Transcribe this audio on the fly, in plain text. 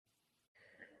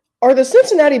Are the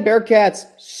Cincinnati Bearcats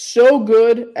so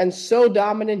good and so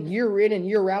dominant year in and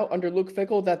year out under Luke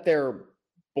Fickell that they're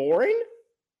boring?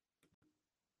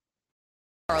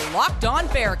 Are Locked On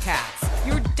Bearcats,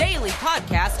 your daily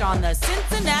podcast on the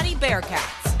Cincinnati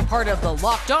Bearcats, part of the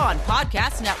Locked On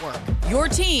Podcast Network, your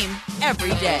team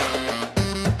every day.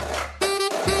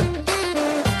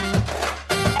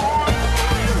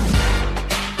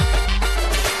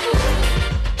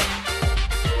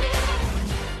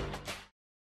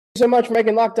 So much for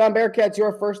making Locked On Bearcats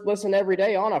your first listen every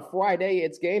day on a Friday.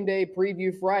 It's game day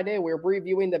preview Friday. We're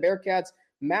previewing the Bearcats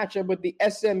matchup with the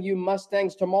SMU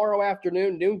Mustangs tomorrow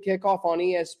afternoon, noon kickoff on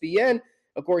ESPN.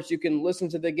 Of course, you can listen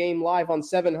to the game live on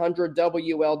 700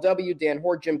 WLW. Dan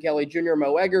Hort, Jim Kelly Jr.,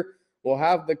 Mo Egger will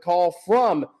have the call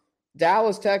from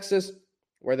Dallas, Texas,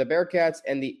 where the Bearcats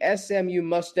and the SMU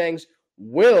Mustangs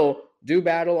will do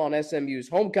battle on SMU's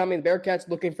homecoming. Bearcats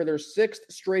looking for their sixth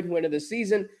straight win of the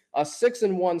season, a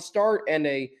 6-1 start, and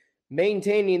a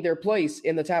maintaining their place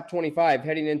in the top 25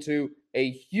 heading into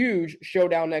a huge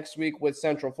showdown next week with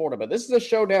Central Florida. But this is a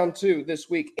showdown too this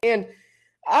week. And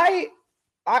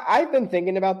I've been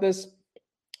thinking about this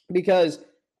because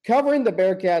covering the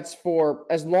Bearcats for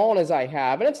as long as I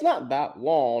have, and it's not that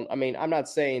long. I mean, I'm not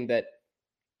saying that,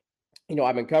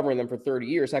 I've been covering them for 30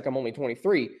 years. Heck, I'm only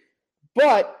 23.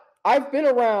 But I've been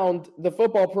around the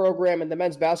football program and the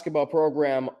men's basketball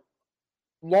program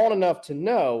long enough to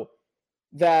know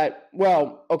that,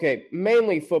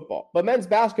 mainly football, but men's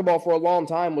basketball for a long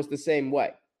time was the same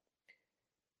way.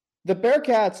 The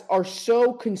Bearcats are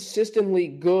so consistently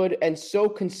good and so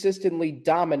consistently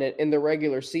dominant in the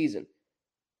regular season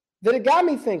that it got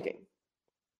me thinking,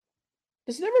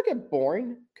 does it ever get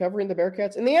boring covering the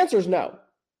Bearcats? And the answer is no.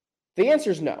 The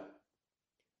answer is no.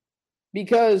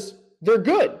 Because they're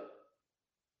good.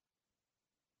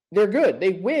 They're good.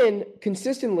 They win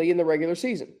consistently in the regular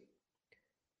season.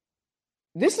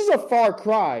 This is a far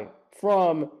cry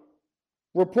from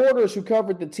reporters who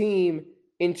covered the team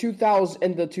in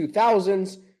the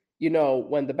 2000s,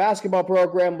 when the basketball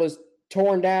program was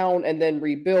torn down and then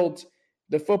rebuilt.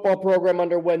 The football program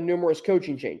underwent numerous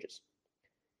coaching changes.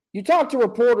 You talk to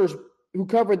reporters who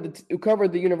covered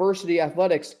the university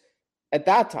athletics at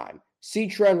that time, C.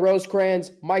 Trent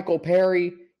Rosecrans, Michael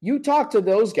Perry. You talk to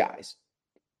those guys,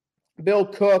 Bill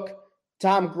Cook,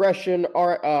 Tom Gresham,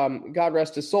 God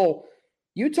rest his soul.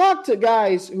 You talk to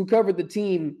guys who covered the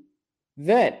team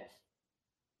then.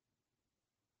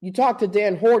 You talk to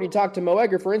Dan Hort, you talk to Mo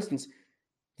Egger, for instance.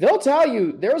 They'll tell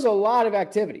you there's a lot of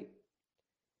activity.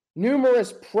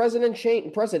 Numerous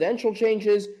presidential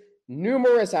changes,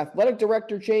 numerous athletic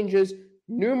director changes,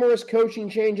 numerous coaching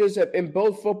changes in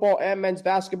both football and men's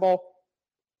basketball.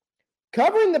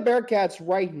 Covering the Bearcats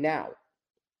right now,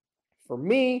 for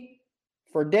me,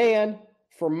 for Dan,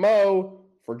 for Mo,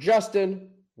 for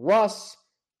Justin, Russ,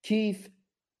 Keith,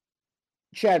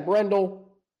 Chad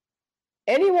Brendel,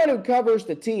 anyone who covers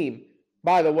the team,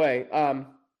 by the way,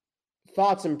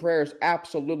 thoughts and prayers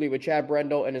absolutely with Chad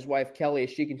Brendel and his wife Kelly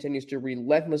as she continues to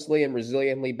relentlessly and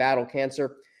resiliently battle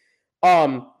cancer.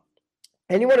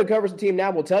 Anyone who covers the team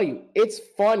now will tell you it's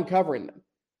fun covering them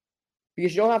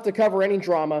because you don't have to cover any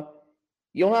drama.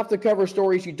 You don't have to cover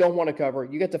stories you don't want to cover.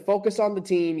 You get to focus on the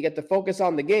team. You get to focus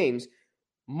on the games.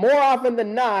 More often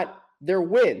than not, they're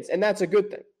wins, and that's a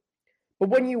good thing. But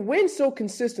when you win so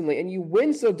consistently and you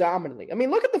win so dominantly,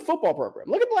 look at the football program.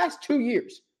 Look at the last 2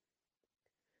 years.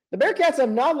 The Bearcats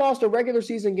have not lost a regular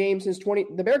season game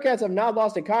the Bearcats have not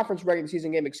lost a conference regular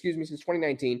season game, since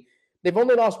 2019. They've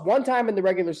only lost one time in the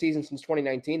regular season since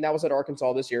 2019. That was at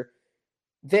Arkansas this year.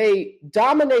 They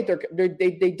dominate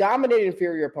they dominate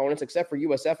inferior opponents, except for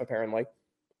USF apparently.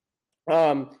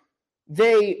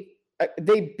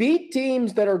 They beat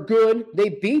teams that are good. They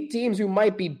beat teams who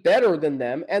might be better than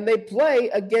them, and they play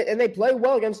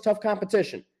well against tough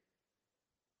competition.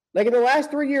 Like in the last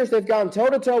 3 years, they've gone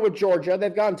toe-to-toe with Georgia,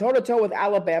 they've gone toe-to-toe with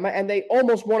Alabama, and they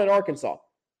almost won at Arkansas.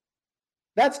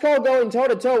 That's called going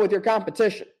toe-to-toe with your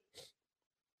competition,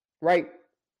 right?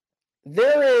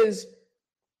 There is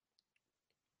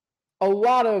a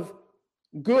lot of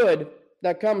good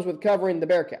that comes with covering the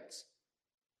Bearcats.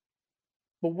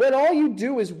 But when all you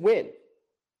do is win,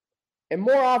 and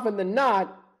more often than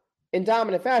not, in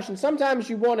dominant fashion, sometimes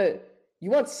you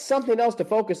want something else to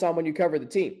focus on when you cover the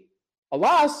team.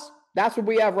 Alas, that's what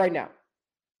we have right now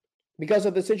because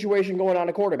of the situation going on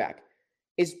at quarterback.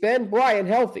 Is Ben Bryant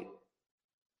healthy?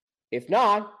 If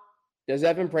not, does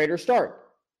Evan Prater start?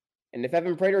 And if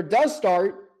Evan Prater does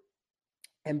start,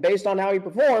 and based on how he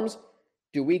performs,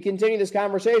 do we continue this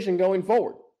conversation going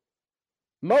forward?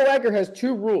 Mo Egger has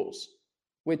two rules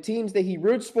with teams that he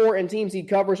roots for and teams he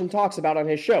covers and talks about on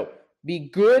his show. be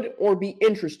good or be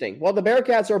interesting? Well, the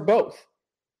Bearcats are both.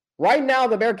 Right now,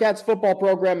 the Bearcats football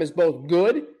program is both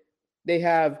good. They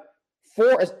have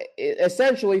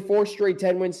essentially four straight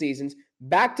 10-win seasons,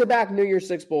 back-to-back New Year's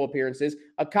Six Bowl appearances,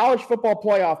 a college football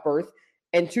playoff berth,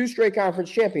 and two straight conference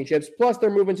championships. Plus, they're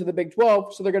moving to the Big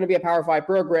 12, so they're going to be a Power 5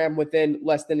 program within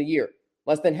less than a year.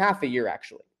 Less than half a year,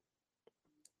 actually.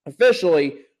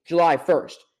 Officially, July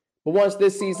 1st. But once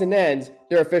this season ends,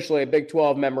 they're officially a Big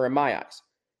 12 member in my eyes.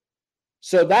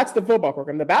 So that's the football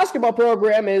program. The basketball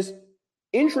program is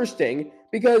interesting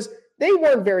because they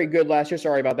weren't very good last year.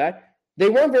 Sorry about that. They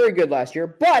weren't very good last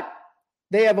year, but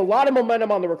they have a lot of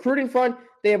momentum on the recruiting front.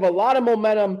 They have a lot of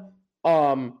momentum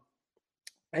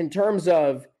in terms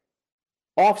of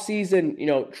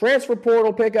offseason, transfer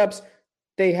portal pickups.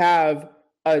 They have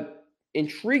an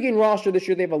intriguing roster this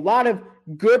year. They have a lot of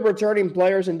good returning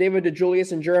players in David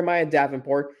DeJulius and Jeremiah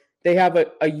Davenport. They have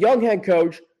a young head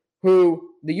coach who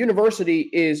the university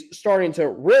is starting to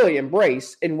really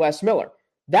embrace in Wes Miller.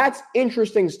 That's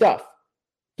interesting stuff.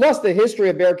 Plus the history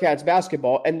of Bearcats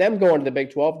basketball and them going to the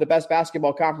Big 12, the best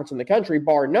basketball conference in the country,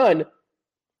 bar none.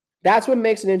 That's what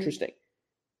makes it interesting.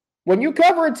 When you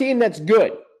cover a team that's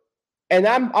good, and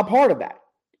I'm a part of that,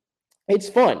 it's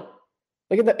fun.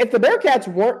 Like if the Bearcats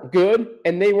weren't good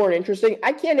and they weren't interesting,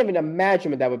 I can't even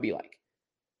imagine what that would be like.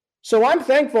 So I'm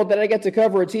thankful that I get to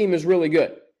cover a team who's really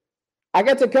good. I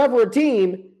get to cover a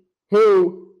team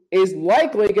who is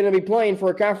likely going to be playing for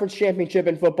a conference championship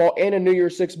in football and a New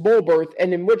Year's Six Bowl berth,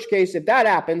 and in which case, if that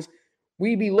happens,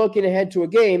 we'd be looking ahead to a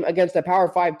game against a Power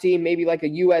 5 team, maybe like a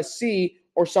USC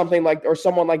or someone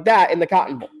like that in the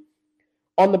Cotton Bowl.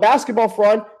 On the basketball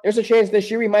front, there's a chance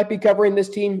this year we might be covering this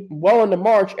team well into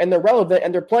March, and they're relevant,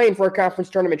 and they're playing for a conference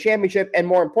tournament championship, and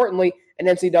more importantly, an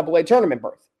NCAA tournament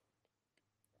berth.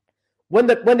 When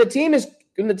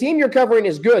the team you're covering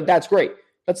is good, that's great.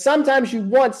 But sometimes you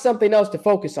want something else to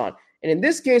focus on. And in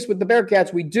this case with the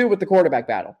Bearcats, we do with the quarterback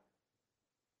battle.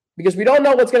 Because we don't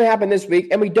know what's going to happen this week,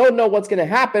 and we don't know what's going to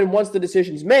happen once the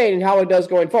decision's made and how it does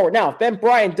going forward. Now, if Ben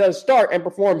Bryant does start and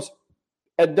performs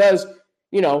and does,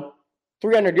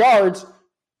 300 yards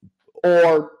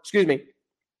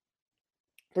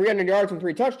 300 yards and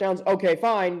 3 touchdowns, okay,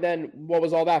 fine, then what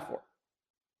was all that for?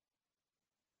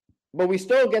 But we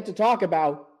still get to talk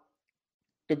about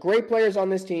the great players on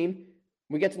this team.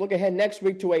 We get to look ahead next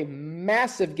week to a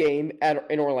massive game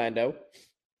in Orlando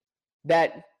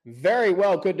that very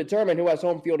well could determine who has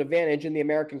home field advantage in the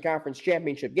American Conference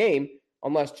Championship game,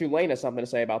 unless Tulane has something to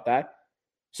say about that.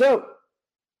 So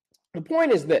the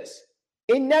point is this.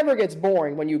 It never gets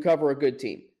boring when you cover a good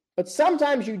team. But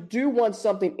sometimes you do want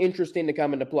something interesting to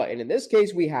come into play. And in this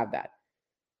case, we have that.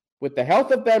 With the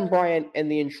health of Ben Bryant and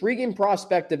the intriguing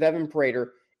prospect of Evan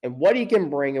Prater and what he can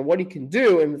bring and what he can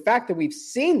do, and the fact that we've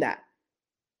seen that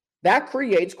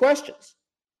creates questions.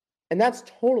 And that's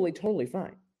totally, totally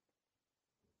fine.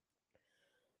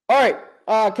 All right,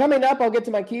 coming up, I'll get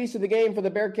to my keys to the game for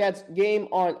the Bearcats game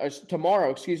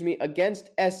tomorrow,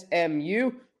 against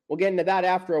SMU. We'll get into that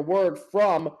after a word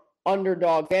from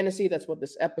Underdog Fantasy. That's what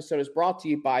this episode is brought to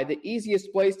you by. The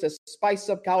easiest place to spice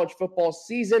up college football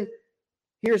season.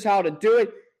 Here's how to do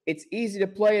it. It's easy to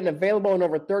play and available in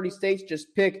over 30 states.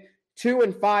 Just pick 2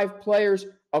 and 5 players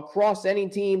across any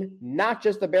team, not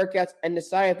just the Bearcats, and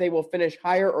decide if they will finish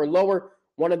higher or lower.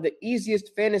 One of the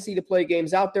easiest fantasy to play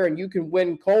games out there, and you can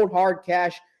win cold hard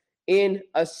cash in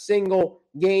a single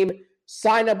game.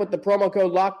 Sign up with the promo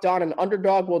code LOCKEDON, and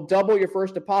Underdog will double your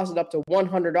first deposit up to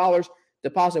 $100.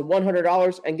 Deposit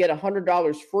 $100 and get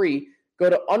 $100 free. Go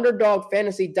to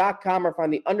UnderdogFantasy.com or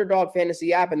find the Underdog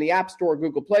Fantasy app in the App Store or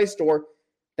Google Play Store.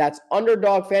 That's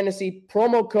Underdog Fantasy,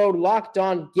 promo code Locked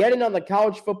On. Get in on the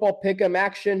college football pick'em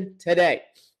action today.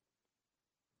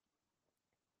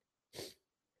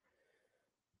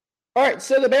 All right,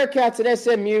 so the Bearcats at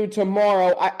SMU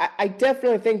tomorrow. I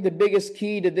definitely think the biggest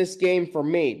key to this game for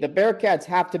me, the Bearcats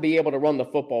have to be able to run the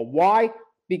football. Why?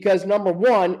 Because number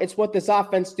one, it's what this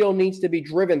offense still needs to be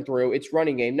driven through, its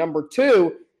running game. Number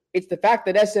two, it's the fact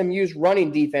that SMU's running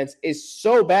defense is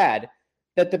so bad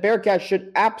that the Bearcats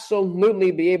should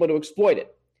absolutely be able to exploit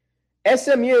it.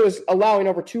 SMU is allowing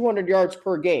over 200 yards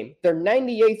per game. They're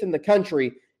 98th in the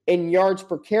country in yards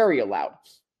per carry allowed.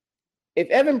 If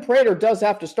Evan Prater does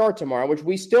have to start tomorrow, which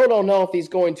we still don't know if he's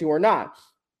going to or not,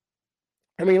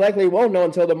 likely won't know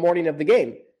until the morning of the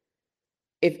game.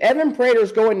 If Evan Prater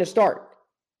is going to start,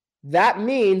 that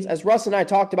means, as Russ and I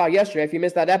talked about yesterday, if you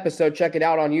missed that episode, check it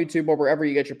out on YouTube or wherever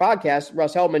you get your podcast.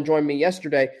 Russ Heldman joined me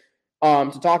yesterday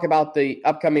to talk about the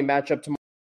upcoming matchup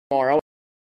tomorrow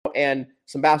and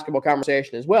some basketball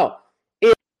conversation as well.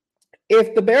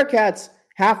 If the Bearcats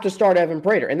have to start Evan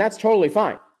Prater, and that's totally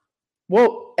fine,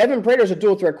 Well, Evan Prater's a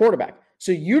dual threat quarterback.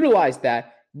 So utilize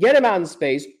that, get him out in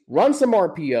space, run some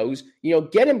RPOs,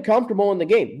 get him comfortable in the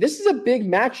game. This is a big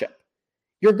matchup.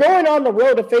 You're going on the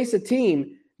road to face a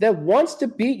team that wants to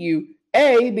beat you,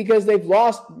 A, because they've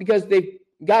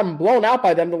gotten blown out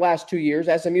by them the last 2 years.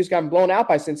 SMU's gotten blown out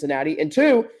by Cincinnati. And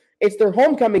 2, it's their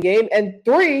homecoming game. And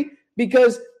 3,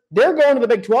 because they're going to the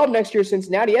Big 12 next year,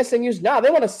 Cincinnati. SMU's not. They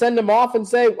want to send them off and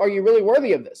say, are you really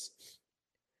worthy of this?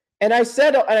 And I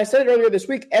said it earlier this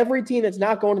week, every team that's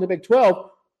not going to the Big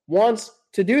 12 wants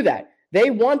to do that.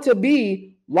 They want to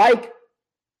be like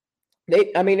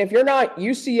if you're not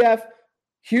UCF,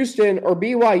 Houston, or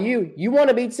BYU, you want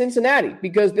to beat Cincinnati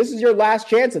because this is your last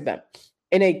chance at them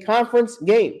in a conference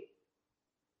game,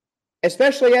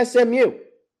 especially SMU,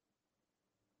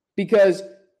 because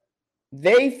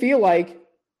they feel like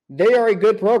they are a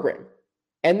good program,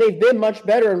 and they've been much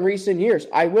better in recent years.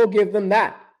 I will give them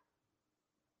that.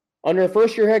 Under a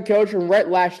first-year head coach from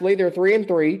Rhett Lashley, they're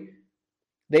 3-3.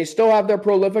 They still have their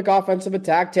prolific offensive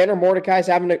attack. Tanner Mordecai's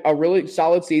having a really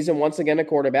solid season, once again a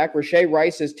quarterback. Rashae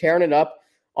Rice is tearing it up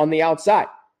on the outside.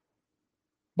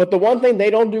 But the one thing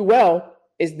they don't do well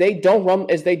is they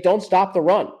don't stop the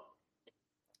run.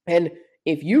 And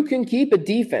if you can keep a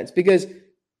defense, because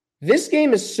this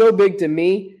game is so big to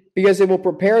me, because it will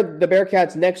prepare the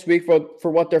Bearcats next week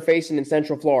for what they're facing in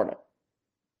Central Florida.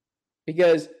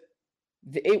 Because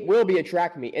it will be a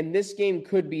track meet, and this game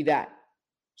could be that.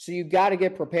 So you got to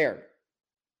get prepared.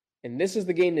 And this is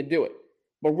the game to do it.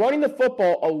 But running the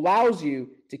football allows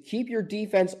you to keep your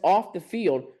defense off the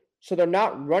field so they're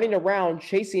not running around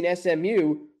chasing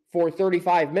SMU for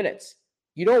 35 minutes.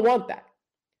 You don't want that.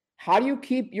 How do you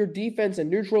keep your defense and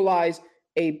neutralize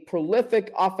a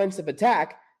prolific offensive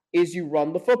attack? Is you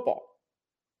run the football.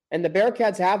 And the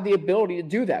Bearcats have the ability to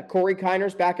do that. Corey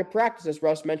Kiner's back at practice, as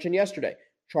Russ mentioned yesterday.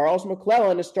 Charles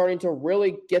McClellan is starting to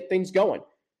really get things going.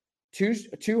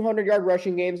 200-yard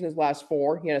rushing games in his last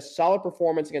 4. He had a solid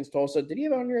performance against Tulsa. Did he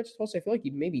have 100 yards against Tulsa? I feel like he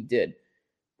maybe did.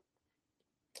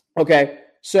 Okay,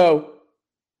 so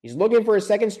he's looking for a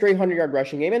second straight 100-yard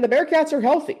rushing game, and the Bearcats are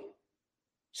healthy.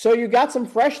 So you got some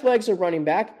fresh legs at running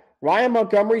back. Ryan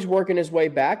Montgomery's working his way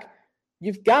back.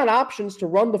 You've got options to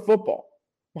run the football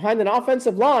behind an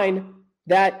offensive line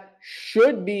that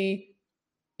should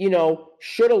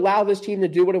allow this team to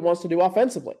do what it wants to do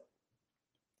offensively.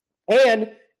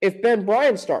 And if Ben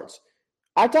Bryant starts,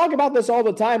 I talk about this all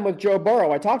the time with Joe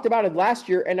Burrow. I talked about it last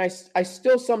year, and I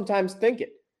still sometimes think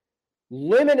it.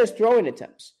 Limit his throwing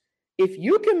attempts. If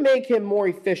you can make him more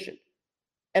efficient,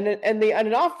 and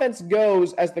an offense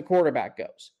goes as the quarterback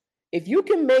goes, if you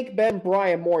can make Ben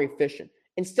Bryant more efficient,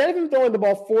 instead of him throwing the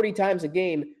ball 40 times a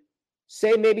game,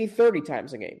 say maybe 30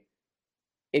 times a game.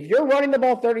 If you're running the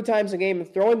ball 30 times a game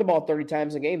and throwing the ball 30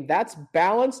 times a game, that's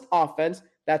balanced offense,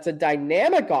 that's a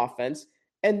dynamic offense,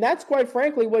 and that's quite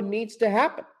frankly what needs to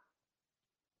happen.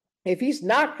 If he's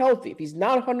not healthy, if he's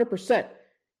not 100%,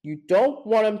 you don't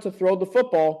want him to throw the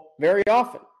football very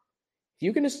often. If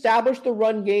you can establish the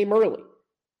run game early,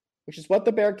 which is what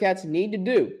the Bearcats need to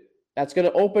do, that's going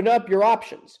to open up your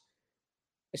options,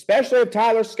 especially if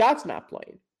Tyler Scott's not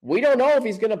playing. We don't know if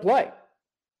he's going to play.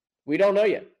 We don't know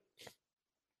yet.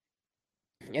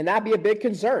 And that'd be a big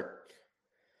concern.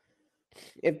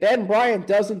 If Ben Bryant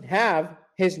doesn't have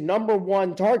his number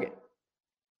one target.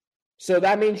 So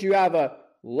that means you have a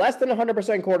less than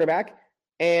 100% quarterback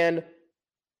and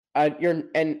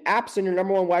absent your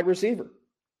number one wide receiver.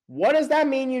 What does that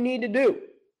mean you need to do?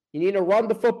 You need to run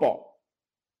the football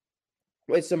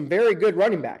with some very good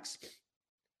running backs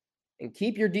and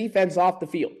keep your defense off the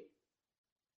field.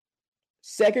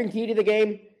 Second key to the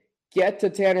game, get to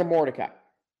Tanner Mordecai.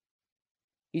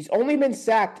 He's only been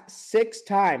sacked 6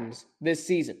 times this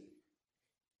season.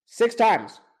 6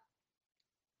 times.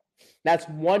 That's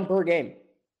 1 per game.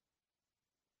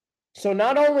 So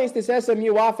not only is this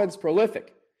SMU offense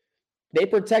prolific, they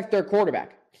protect their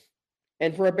quarterback.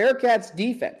 And for a Bearcats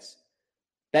defense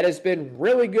that has been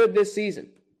really good this season,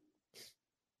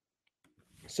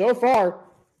 so far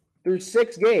through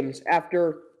 6 games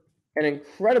after an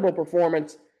incredible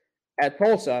performance at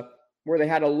Tulsa where they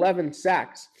had 11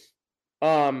 sacks,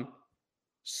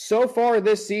 so far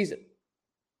this season,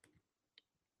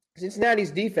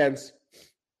 Cincinnati's defense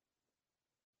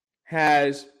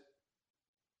has,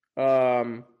 let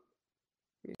me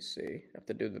see, I have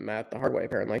to do the math the hard way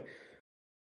apparently.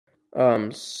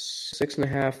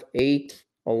 6.5, 8,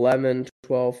 11,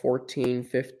 12, 14,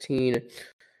 15,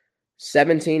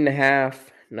 17.5,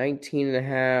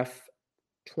 19.5,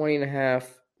 20.5,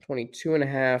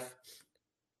 22.5.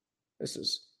 This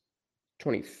is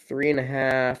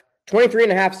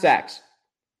 23.5 sacks.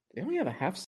 They only have a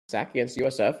half sack against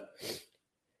USF.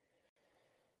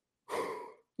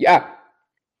 Yeah.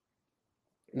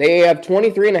 They have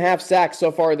 23 and a half sacks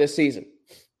so far this season.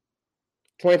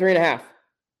 23 and a half.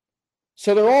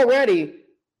 So they're already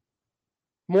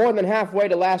more than halfway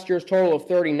to last year's total of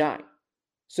 39.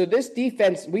 So this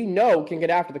defense, we know, can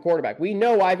get after the quarterback. We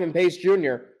know Ivan Pace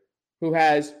Jr., who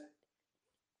has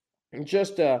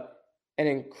just is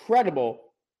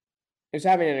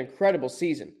having an incredible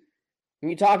season.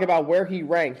 When you talk about where he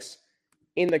ranks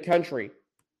in the country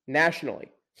nationally,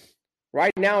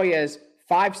 right now he has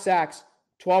 5 sacks,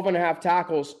 12 and a half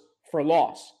tackles for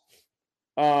loss.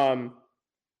 I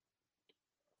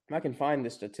can find the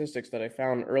statistics that I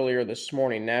found earlier this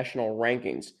morning, national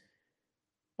rankings.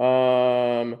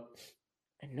 I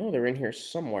know they're in here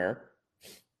somewhere.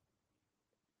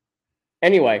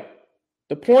 Anyway,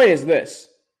 the point is this.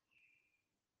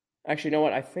 Actually, you know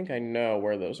what? I think I know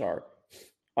where those are.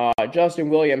 Justin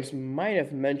Williams might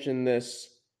have mentioned this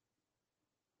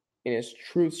in his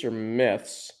Truths or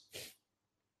Myths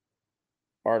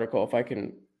article, if I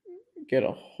can get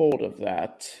a hold of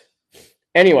that.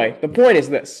 Anyway, the point is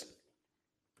this.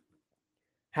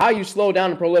 How you slow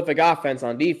down a prolific offense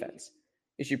on defense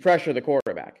is you pressure the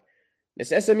quarterback. This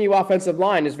SMU offensive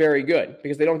line is very good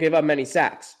because they don't give up many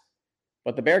sacks.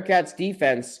 But the Bearcats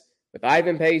defense with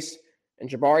Ivan Pace and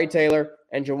Jabari Taylor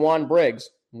and Jawan Briggs,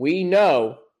 we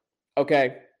know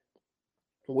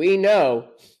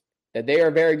that they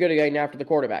are very good at getting after the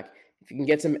quarterback. If you can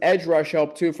get some edge rush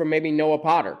help too from maybe Noah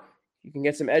Potter, you can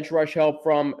get some edge rush help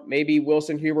from maybe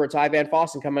Wilson Huber or Ty Van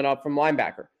Fossen coming up from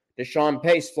linebacker, Deshaun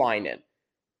Pace flying in.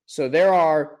 So there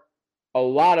are a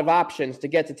lot of options to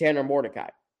get to Tanner Mordecai.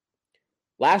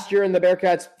 Last year in the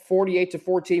Bearcats'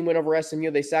 48-14 win over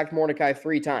SMU, they sacked Mordecai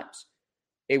 3 times.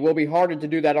 It will be harder to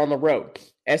do that on the road.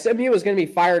 SMU is going to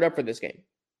be fired up for this game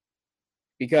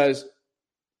because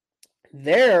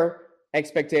their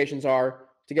expectations are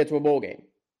to get to a bowl game.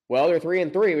 Well, they're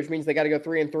 3-3, which means they got to go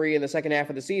 3-3 in the second half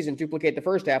of the season, duplicate the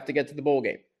first half to get to the bowl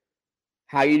game.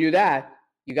 How you do that?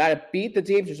 You got to beat the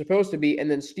teams you're supposed to beat and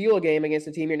then steal a game against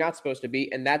the team you're not supposed to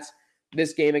beat, and that's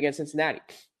this game against Cincinnati.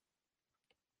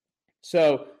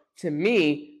 So, to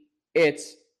me,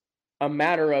 it's a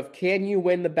matter of can you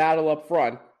win the battle up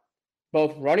front,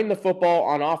 both running the football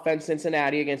on offense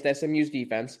Cincinnati against SMU's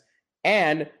defense,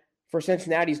 and for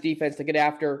Cincinnati's defense to get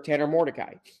after Tanner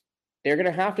Mordecai. They're going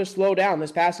to have to slow down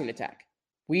this passing attack.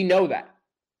 We know that.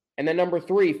 And then number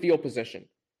 3, field position.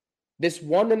 This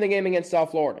won them the game against South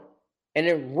Florida. And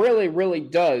it really, really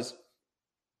does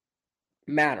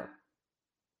matter.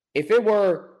 If it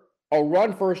were a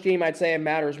run-first team, I'd say it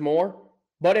matters more.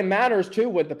 But it matters, too,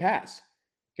 with the pass.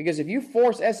 Because if you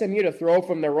force SMU to throw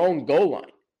from their own goal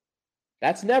line,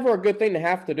 that's never a good thing to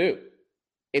have to do.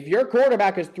 If your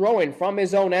quarterback is throwing from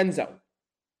his own end zone,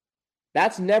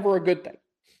 that's never a good thing.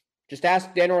 Just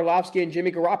ask Dan Orlovsky and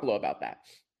Jimmy Garoppolo about that.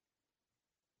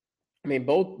 I mean,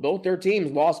 both their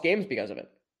teams lost games because of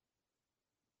it.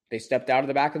 They stepped out of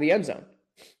the back of the end zone.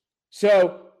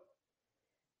 So,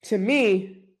 to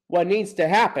me, what needs to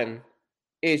happen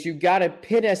is you got to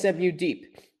pin SMU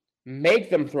deep. Make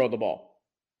them throw the ball.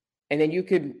 And then you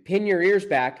can pin your ears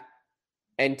back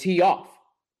and tee off.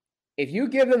 If you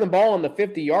give them the ball on the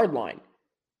 50-yard line,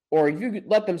 or if you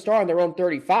let them start on their own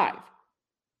 35,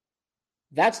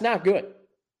 that's not good.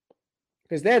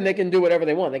 Because then they can do whatever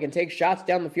they want. They can take shots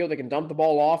down the field. They can dump the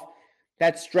ball off.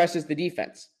 That stresses the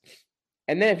defense.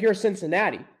 And then if you're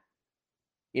Cincinnati,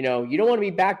 you don't want to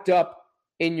be backed up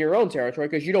in your own territory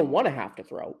because you don't want to have to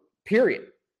throw, period.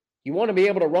 You want to be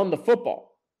able to run the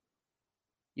football.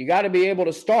 You got to be able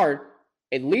to start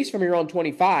at least from your own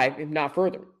 25, if not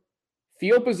further.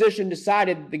 Field position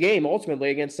decided the game ultimately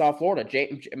against South Florida.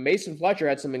 Mason Fletcher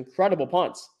had some incredible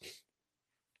punts.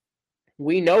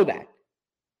 We know that.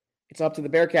 It's up to the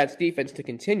Bearcats defense to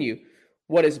continue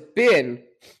what has been.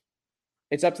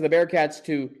 It's up to the Bearcats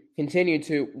to continue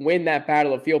to win that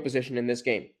battle of field position in this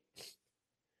game.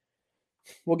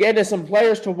 We'll get into some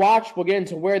players to watch. We'll get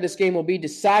into where this game will be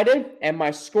decided and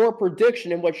my score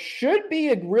prediction in what should be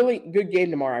a really good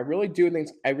game tomorrow. I really do think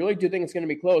it's going to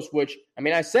be close, which,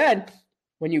 I said,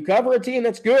 when you cover a team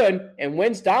that's good and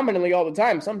wins dominantly all the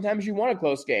time, sometimes you want a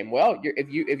close game. Well,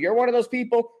 if you're one of those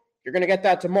people, you're going to get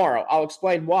that tomorrow. I'll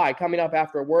explain why coming up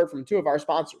after a word from 2 of our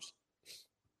sponsors.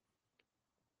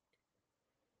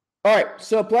 All right,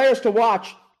 so players to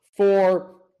watch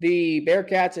for the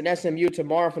Bearcats and SMU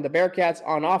tomorrow. From the Bearcats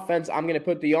on offense, I'm going to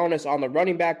put the onus on the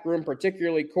running back room,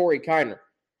 particularly Corey Kiner.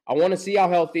 I want to see how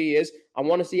healthy he is. I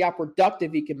want to see how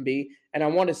productive he can be. And I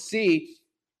want to see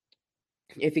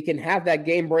if he can have that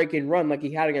game-breaking run like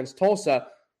he had against Tulsa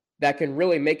that can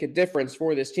really make a difference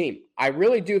for this team. I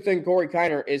really do think Corey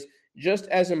Kiner is just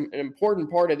as an important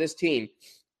part of this team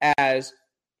as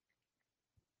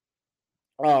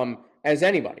as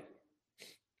anybody.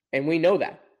 And we know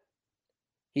that.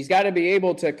 He's got to be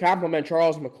able to complement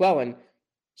Charles McClellan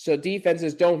so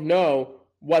defenses don't know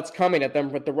what's coming at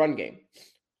them with the run game.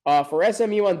 For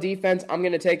SMU on defense, I'm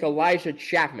going to take Elijah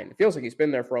Chapman. It feels like he's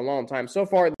been there for a long time. So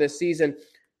far this season,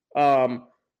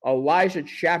 Elijah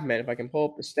Chapman, if I can pull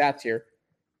up the stats here,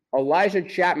 Elijah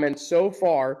Chapman so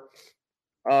far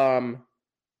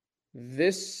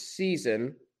this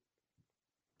season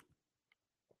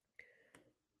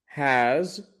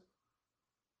has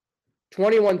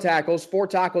 21 tackles, 4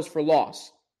 tackles for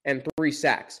loss, and 3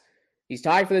 sacks. He's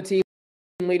tied for the team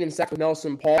lead in sacks with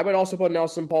Nelson Paul. I would also put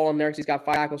Nelson Paul in there because he's got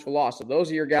 5 tackles for loss. So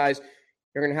those are your guys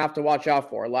you're going to have to watch out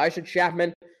for. Elijah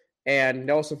Chapman and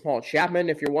Nelson Paul. Chapman,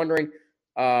 if you're wondering,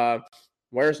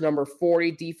 where's number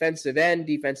 40, defensive end,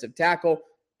 defensive tackle,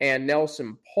 and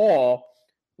Nelson Paul,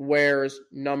 where's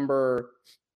number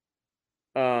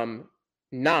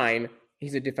 9,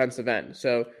 he's a defensive end.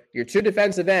 So your 2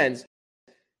 defensive ends,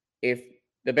 if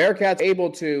the Bearcats are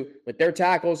able to, with their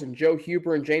tackles and Joe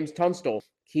Huber and James Tunstall,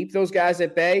 keep those guys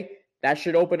at bay, that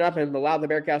should open up and allow the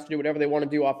Bearcats to do whatever they want to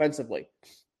do offensively.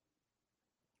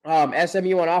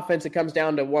 SMU on offense, it comes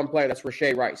down to one player. That's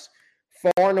Rashae Rice.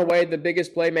 Far and away the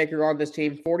biggest playmaker on this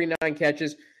team, 49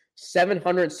 catches,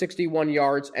 761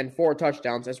 yards, and 4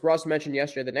 touchdowns. As Russ mentioned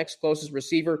yesterday, the next closest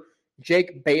receiver,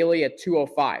 Jake Bailey at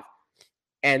 205.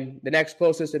 And the next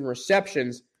closest in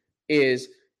receptions is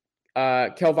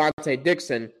Kelvonte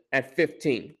Dixon at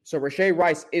 15. So Rashae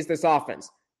Rice is this offense.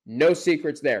 No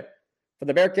secrets there. For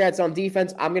the Bearcats on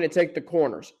defense, I'm going to take the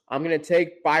corners. I'm going to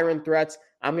take Byron Threats.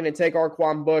 I'm going to take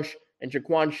Arquan Bush and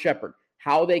Jaquan Shepard.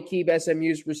 How they keep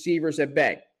SMU's receivers at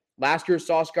bay. Last year,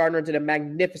 Sauce Gardner did a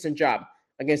magnificent job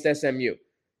against SMU.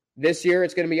 This year,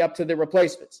 it's going to be up to the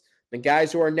replacements, the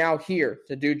guys who are now here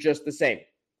to do just the same.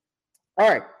 All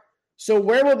right, so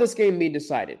where will this game be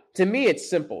decided? To me, it's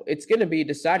simple. It's going to be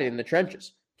decided in the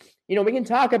trenches. You know, we can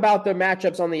talk about the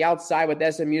matchups on the outside with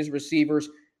SMU's receivers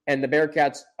and the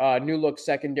Bearcats' new-look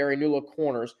secondary, new-look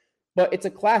corners, but it's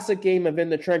a classic game of in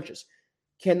the trenches.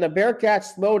 Can the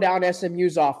Bearcats slow down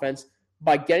SMU's offense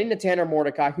by getting to Tanner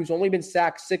Mordecai, who's only been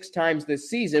sacked 6 times this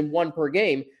season, 1 per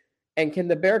game? And can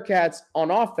the Bearcats on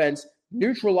offense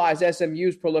neutralize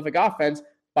SMU's prolific offense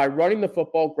by running the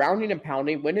football, grounding and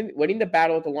pounding, winning the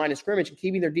battle at the line of scrimmage, and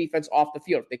keeping their defense off the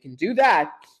field? If they can do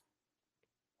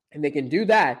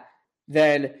that,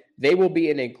 then they will be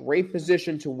in a great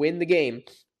position to win the game.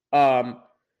 They'll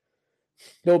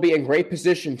be in great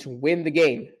position to win the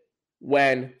game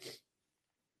when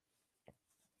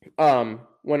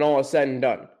all is said and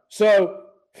done. So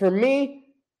for me,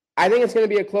 I think it's going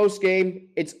to be a close game.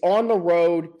 It's on the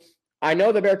road. I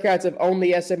know the Bearcats have owned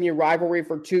the SMU rivalry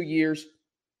for 2 years,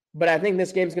 but I think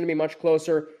this game's going to be much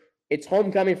closer. It's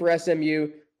homecoming for SMU.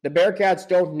 The Bearcats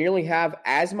don't nearly have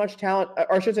as much talent,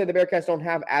 or I should say the Bearcats don't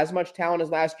have as much talent as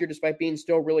last year, despite being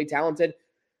still really talented.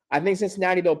 I think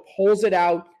Cincinnati, though, pulls it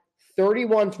out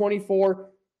 31-24,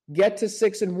 get to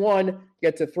 6-1,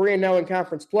 get to 3-0 in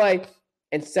conference play,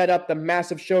 and set up the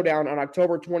massive showdown on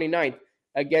October 29th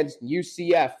against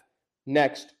UCF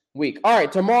next week. All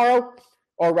right, tomorrow,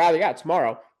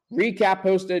 recap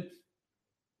posted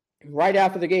right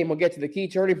after the game. We'll get to the key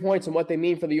turning points and what they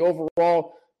mean for the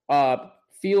overall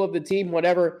feel of the team,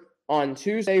 whatever, on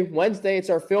Tuesday. Wednesday, it's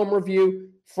our film review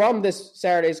from this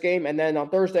Saturday's game, and then on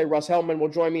Thursday, Russ Hellman will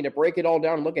join me to break it all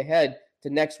down and look ahead to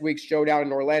next week's showdown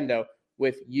in Orlando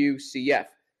with UCF.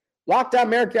 Locked On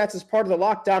Bearcats is part of the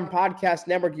Locked On Podcast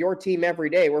Network, your team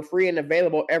every day. We're free and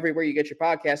available everywhere you get your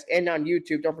podcasts and on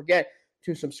YouTube. Don't forget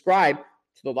to subscribe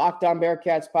to the Locked On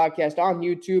Bearcats podcast on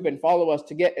YouTube and follow us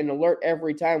to get an alert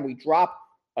every time we drop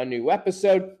a new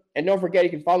episode. And don't forget,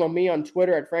 you can follow me on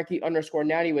Twitter at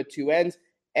Frankie_Natty with 2 N's,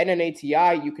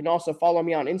 NNATI. You can also follow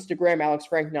me on Instagram,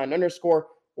 AlexFrank9_,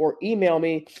 or email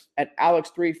me at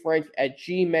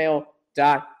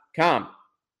alex3frank@gmail.com.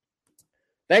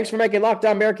 Thanks for making Locked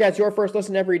On Bearcats your first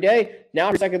listen every day. Now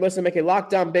your second listen, making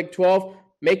Locked On Big 12,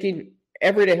 making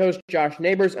everyday host Josh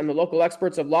Neighbors and the local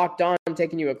experts of Locked On,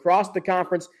 taking you across the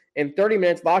conference in 30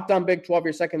 minutes. Locked On Big 12,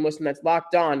 your second listen. That's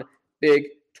Locked On Big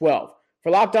 12.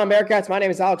 For Locked On Bearcats, my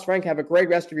name is Alex Frank. Have a great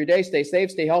rest of your day. Stay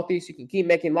safe, stay healthy, so you can keep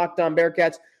making Locked On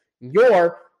Bearcats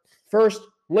your first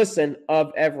listen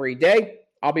of every day.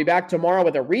 I'll be back tomorrow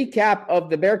with a recap of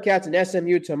the Bearcats and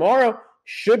SMU tomorrow.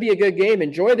 Should be a good game.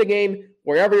 Enjoy the game.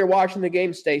 Wherever you're watching the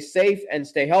game, stay safe and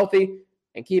stay healthy,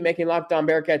 and keep making Locked On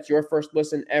Bearcats your first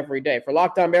listen every day. For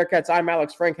Locked On Bearcats, I'm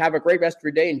Alex Frank. Have a great rest of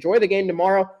your day. Enjoy the game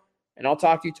tomorrow, and I'll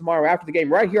talk to you tomorrow after the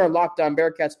game right here on Locked On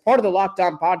Bearcats, part of the Locked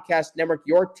On Podcast Network,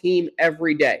 your team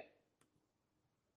every day.